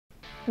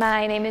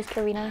My name is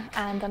Karina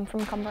and I'm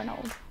from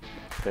Cumbernauld.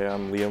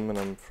 I'm Liam and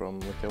I'm from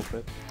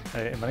Kilpit.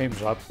 My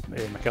name's Rab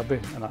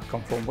McKirby and I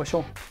come from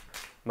Wishaw.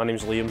 My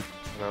name's Liam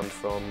and I'm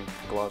from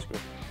Glasgow.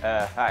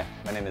 Hi,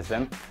 my name is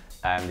Zim.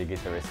 I'm the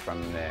guitarist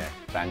from the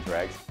band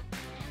Dregs.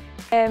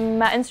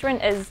 My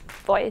instrument is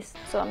voice,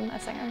 so I'm a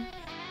singer.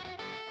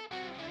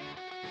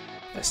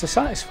 It's the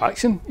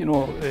satisfaction,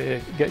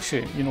 gets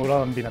you,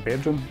 rather than being a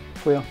bedroom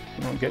player,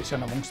 it gets you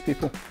in amongst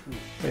people.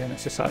 And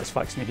it's the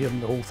satisfaction of hearing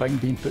the whole thing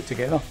being put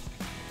together.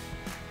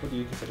 What do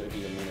you consider to be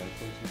your main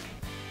influences?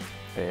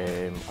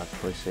 I'd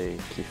probably say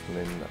Keith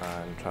Moon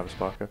and Travis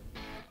Barker.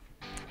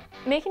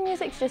 Making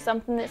music's just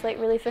something that's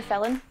really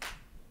fulfilling.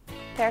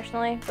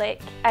 Personally,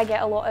 I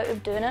get a lot out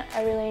of doing it.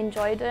 I really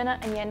enjoy doing it,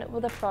 and you end up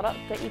with a product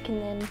that you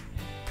can then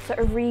sort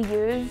of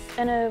reuse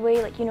in a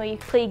way. You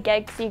play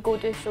gigs, you go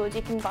do shows,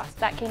 you can bust,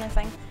 that kind of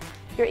thing.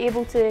 You're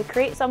able to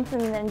create something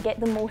and then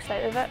get the most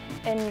out of it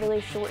and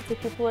really show it to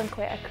people in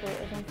quite a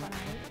creative and fun way.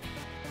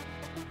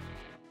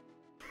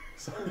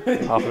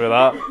 Happy with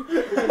that.